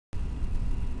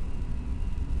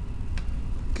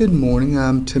Good morning,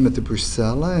 I'm Timothy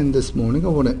Precella, and this morning I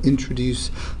want to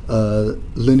introduce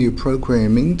linear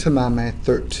programming to my Math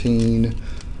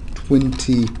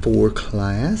 1324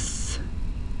 class.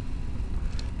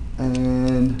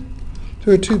 And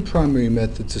there are two primary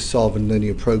methods of solving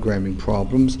linear programming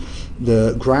problems.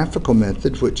 The graphical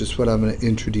method, which is what I'm going to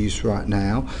introduce right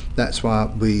now. That's why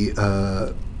we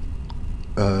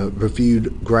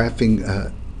reviewed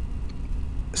graphing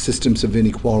systems of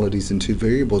inequalities in two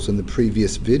variables in the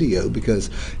previous video, because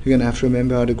you're going to have to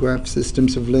remember how to graph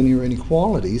systems of linear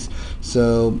inequalities.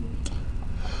 So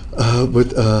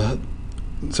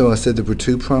so I said there were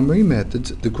two primary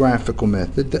methods, the graphical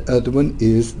method. The other one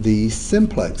is the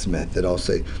simplex method. I'll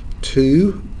say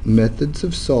two methods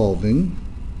of solving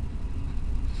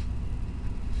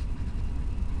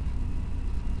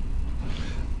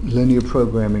linear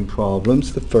programming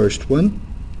problems. The first one,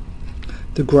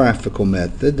 the graphical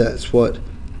method, that's what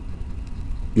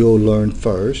you'll learn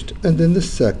first. And then the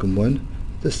second one,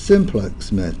 the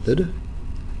simplex method.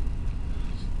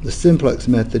 The simplex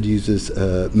method uses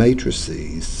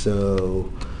matrices, so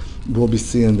we'll be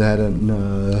seeing that in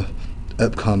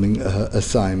upcoming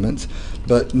assignments.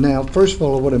 But now, first of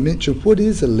all, I want to mention, what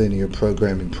is a linear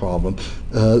programming problem?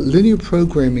 Linear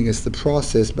programming is the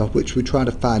process by which we try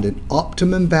to find an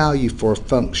optimum value for a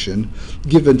function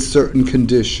given certain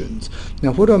conditions.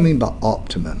 Now, what do I mean by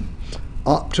optimum?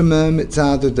 Optimum, it's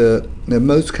either in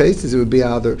most cases it would be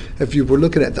either, if you were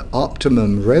looking at the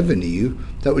optimum revenue,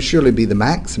 that would surely be the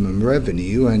maximum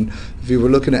revenue, and if you were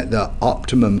looking at the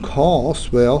optimum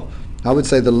cost, well, I would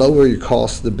say the lower your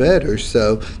cost, the better,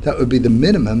 so that would be the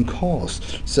minimum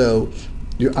cost. So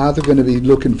you're either going to be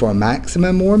looking for a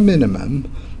maximum or a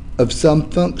minimum of some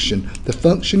function. The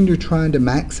function you're trying to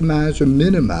maximize or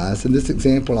minimize, in this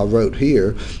example I wrote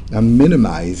here, I'm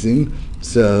minimizing,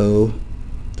 so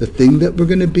the thing that we're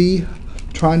going to be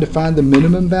trying to find the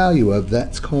minimum value of,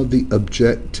 that's called the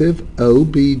objective,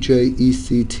 objective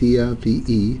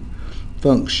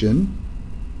function.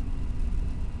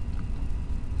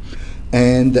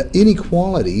 And the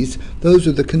inequalities, those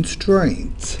are the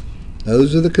constraints.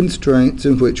 Those are the constraints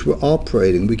in which we're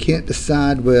operating. We can't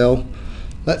decide, well,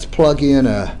 let's plug in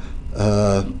a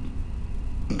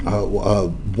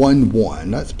 1,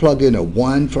 1. Let's plug in a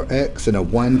 1 for x and a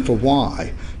 1 for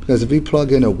y. Because if we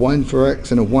plug in a 1 for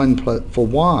x and a 1 for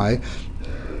y,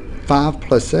 5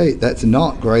 plus 8, that's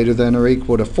not greater than or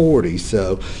equal to 40.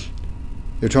 So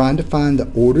you're trying to find the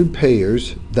ordered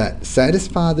pairs that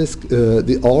satisfy this,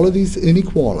 all of these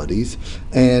inequalities,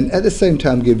 and at the same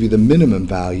time give you the minimum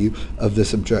value of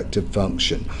this objective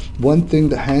function. One thing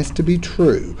that has to be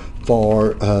true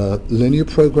for linear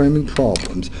programming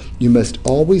problems, you must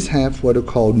always have what are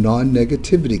called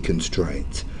non-negativity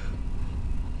constraints.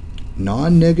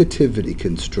 Non-negativity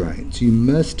constraints. You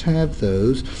must have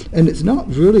those, and it's not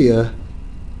really a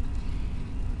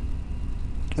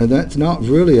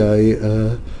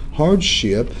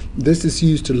hardship. This is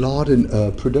used a lot in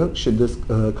production. This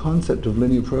concept of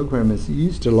linear programming is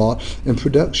used a lot in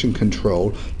production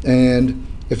control. And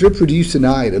if you're producing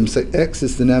items, say X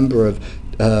is the number of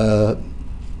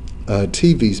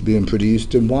TVs being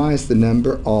produced, and Y is the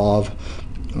number of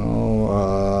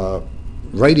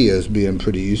radios being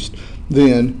produced,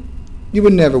 then you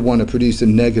would never want to produce a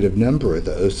negative number of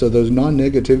those. So those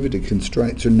non-negativity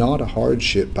constraints are not a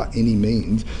hardship by any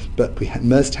means, but we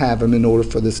must have them in order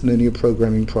for this linear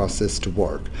programming process to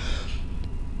work.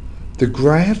 The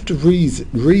graphed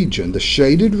region, the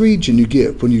shaded region you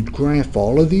get when you graph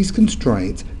all of these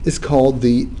constraints, is called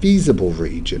the feasible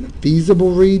region.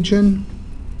 Feasible region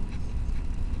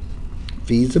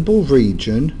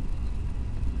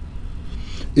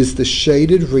is the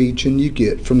shaded region you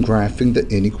get from graphing the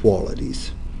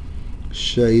inequalities.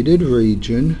 Shaded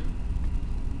region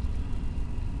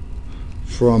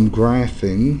from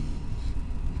graphing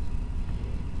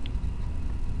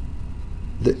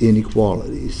the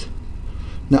inequalities.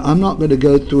 Now, I'm not going to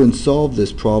go through and solve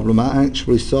this problem. I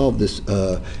actually solved this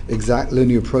exact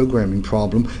linear programming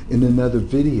problem in another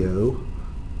video.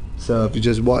 So if you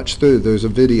just watch through, there's a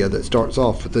video that starts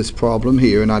off with this problem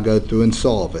here, and I go through and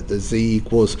solve it. The z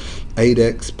equals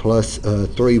 8x plus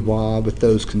 3y with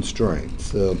those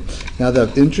constraints. So now that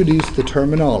I've introduced the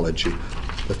terminology,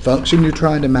 the function you're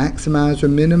trying to maximize or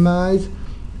minimize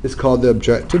is called the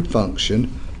objective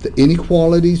function. The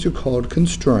inequalities are called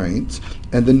constraints,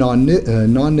 and the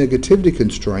non-negativity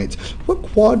constraints. What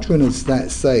quadrant is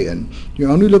that saying? You're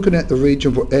only looking at the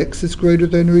region where x is greater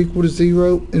than or equal to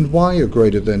 0 and y are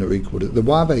greater than or equal to. The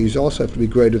y values also have to be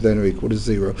greater than or equal to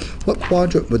 0. What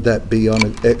quadrant would that be on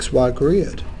an xy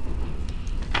grid?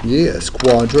 Yes,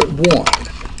 quadrant 1.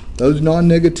 Those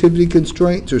non-negativity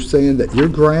constraints are saying that your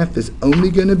graph is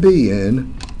only going to be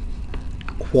in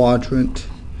quadrant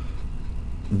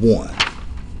 1.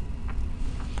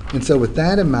 And so with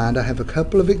that in mind, I have a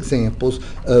couple of examples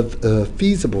of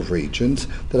feasible regions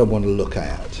that I want to look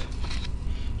at.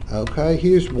 Okay,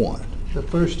 here's one, the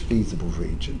first feasible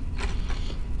region.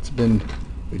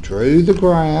 We drew the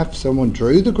graph, someone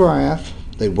drew the graph,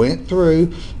 they went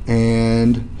through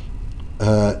and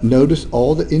notice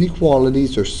all the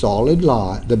inequalities are solid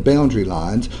the boundary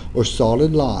lines or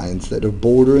solid lines that are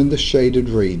bordering the shaded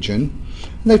region,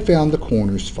 and they found the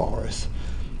corners for us.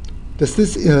 Does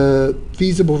this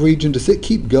feasible region, does it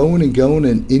keep going and going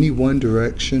in any one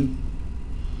direction?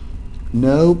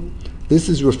 No. This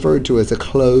is referred to as a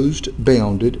closed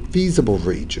bounded feasible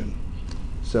region.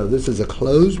 So this is a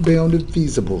closed bounded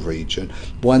feasible region,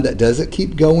 one that doesn't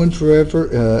keep going forever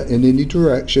in any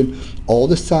direction. All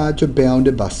the sides are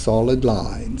bounded by solid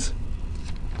lines.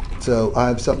 So I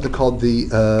have something called the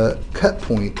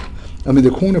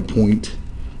the corner point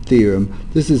theorem.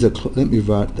 This is let me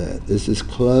write that. This is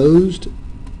closed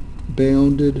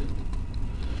bounded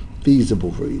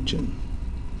feasible region.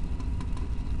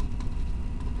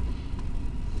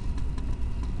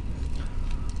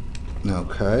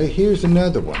 Okay, here's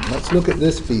another one. Let's look at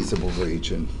this feasible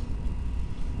region.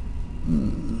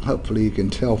 Hopefully you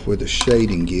can tell where the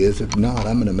shading is. If not,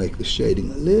 I'm going to make the shading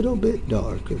a little bit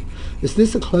darker. Is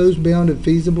this a closed bounded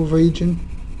feasible region?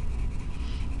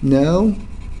 No.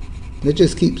 It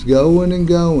just keeps going and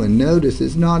going. Notice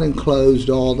it's not enclosed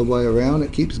all the way around.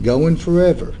 It keeps going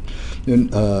forever.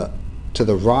 And to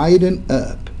the right and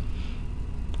up.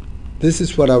 This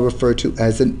is what I refer to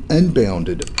as an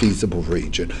unbounded feasible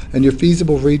region. And your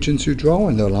feasible regions you're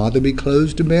drawing, they'll either be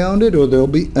closed and bounded or they'll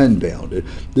be unbounded.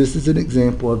 This is an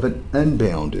example of an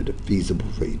unbounded feasible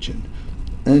region.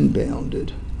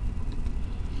 Unbounded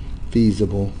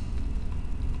feasible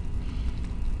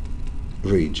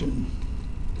region.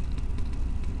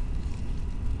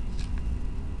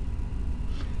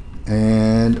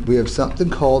 And we have something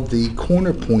called the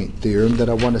corner point theorem that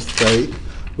I want to state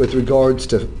with regards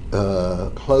to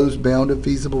closed bounded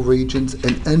feasible regions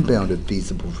and unbounded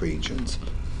feasible regions.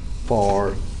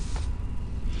 Okay,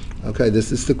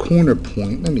 this is the corner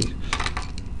point.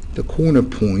 The corner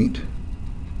point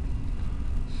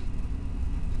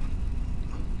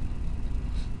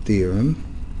theorem.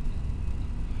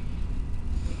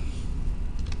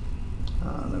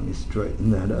 Let me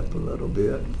straighten that up a little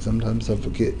bit. Sometimes I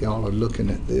forget y'all are looking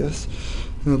at this.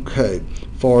 Okay,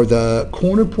 for the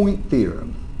corner point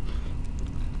theorem,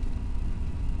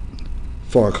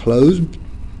 for a closed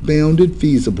bounded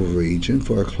feasible region,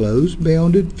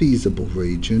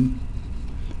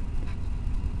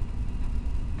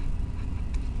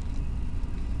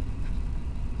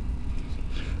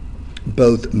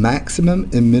 both maximum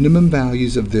and minimum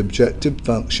values of the objective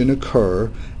function occur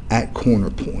at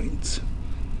corner points.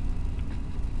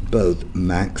 Both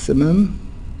maximum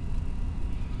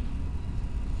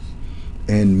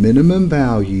and minimum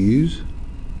values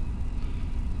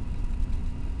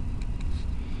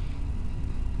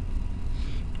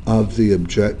of the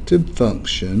objective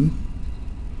function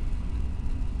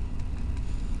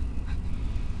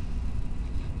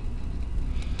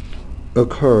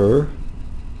occur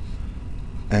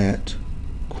at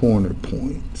corner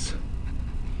points.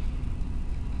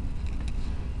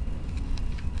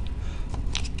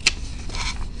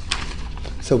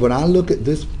 So when I look at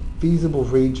this feasible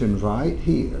region right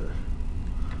here,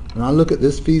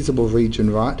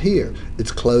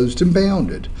 it's closed and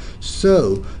bounded.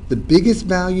 So the biggest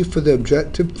value for the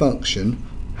objective function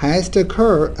has to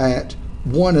occur at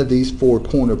one of these 4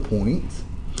 corner points.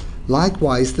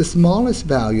 Likewise, the smallest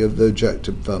value of the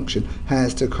objective function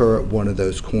has to occur at one of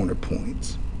those corner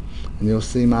points. And you'll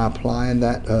see me applying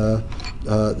that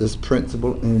this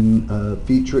principle in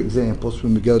future examples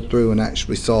when we go through and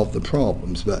actually solve the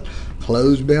problems. But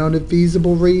closed bounded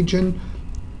feasible region,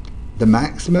 the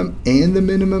maximum and the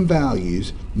minimum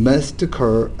values must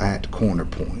occur at corner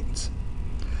points.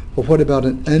 Well, what about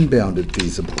an unbounded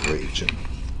feasible region?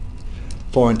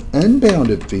 For an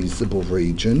unbounded feasible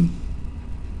region,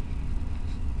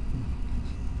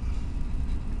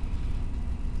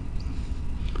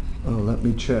 let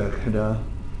me check. I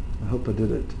hope I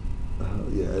did it.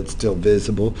 Yeah, it's still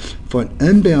visible. For an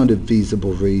unbounded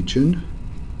feasible region,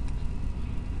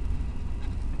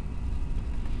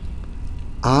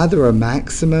 either a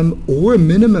maximum or a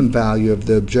minimum value of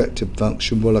the objective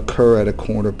function will occur at a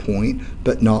corner point,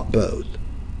 but not both.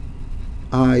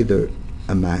 Either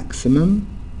a maximum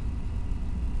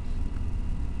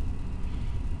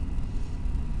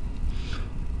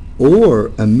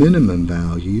or a minimum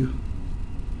value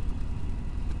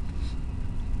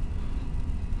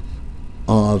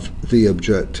of the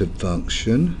objective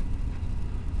function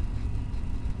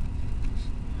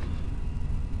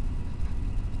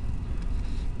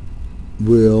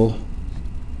will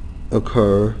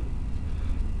occur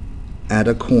at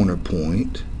a corner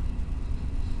point,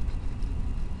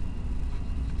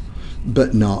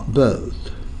 but not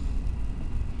both.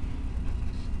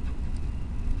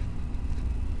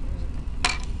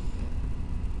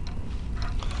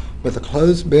 With a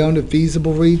closed bounded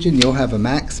feasible region, you'll have a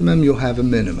maximum, you'll have a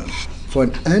minimum. For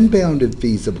an unbounded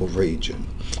feasible region,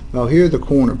 well, here are the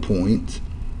corner points,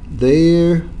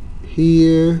 there,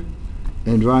 here,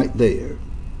 and right there.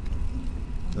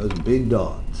 Those big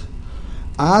dots.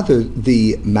 Either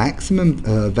the maximum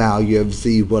value of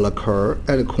z will occur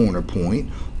at a corner point,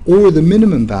 or the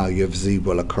minimum value of z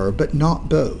will occur, but not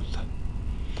both.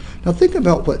 Now think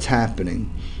about what's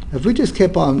happening. If we just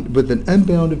kept on with an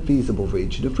unbounded feasible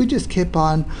region, if we just kept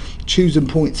on choosing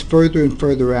points further and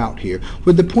further out here,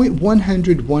 would the point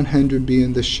 100, 100 be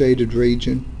in the shaded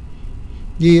region?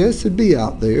 Yes, it'd be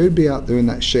out there. It'd be out there in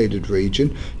that shaded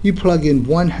region. You plug in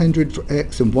 100 for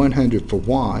x and 100 for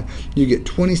y, you get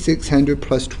 2600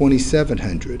 plus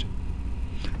 2700.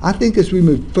 I think as we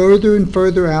move further and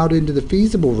further out into the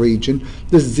feasible region,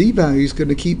 the z value is going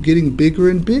to keep getting bigger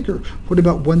and bigger. What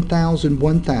about 1000,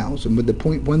 1000? Would the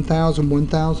point 1000,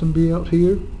 1000 be out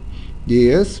here?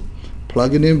 Yes.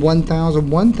 Plugging in 1000,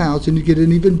 1000, you get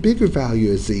an even bigger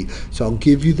value of z. So I'll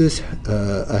give you this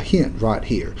a hint right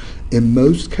here. In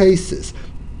most cases,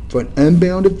 for an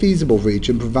unbounded feasible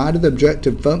region, provided the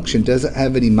objective function doesn't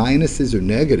have any minuses or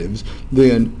negatives,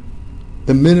 then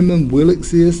the minimum will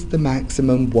exist, the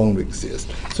maximum won't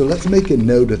exist. So let's make a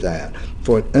note of that.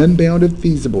 For an unbounded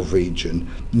feasible region,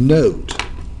 note,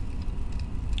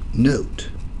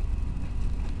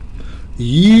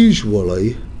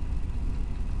 usually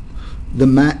the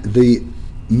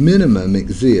minimum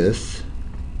exists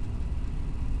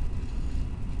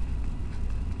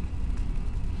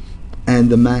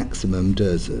and the maximum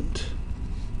doesn't.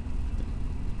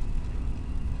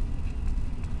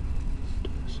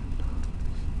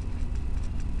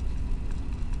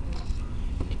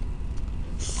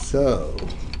 So,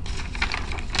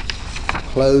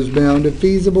 closed bounded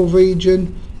feasible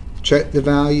region, check the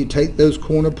value, take those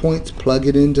corner points, plug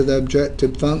it into the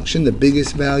objective function. The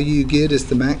biggest value you get is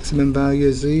the maximum value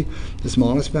of z. The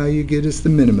smallest value you get is the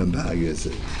minimum value of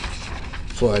z.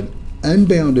 For an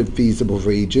unbounded feasible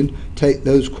region, take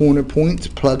those corner points,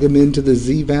 plug them into the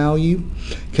z value.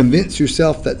 Convince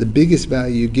yourself that the biggest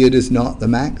value you get is not the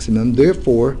maximum.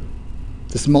 Therefore,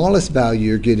 the smallest value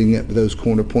you're getting at those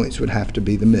corner points would have to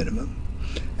be the minimum.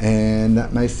 And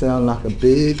that may sound like a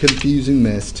big confusing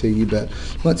mess to you, but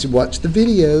once you watch the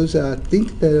videos, I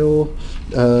think that'll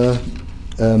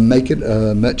make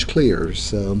it much clearer.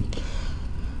 So,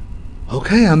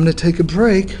 okay, I'm going to take a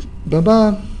break.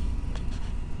 Bye-bye.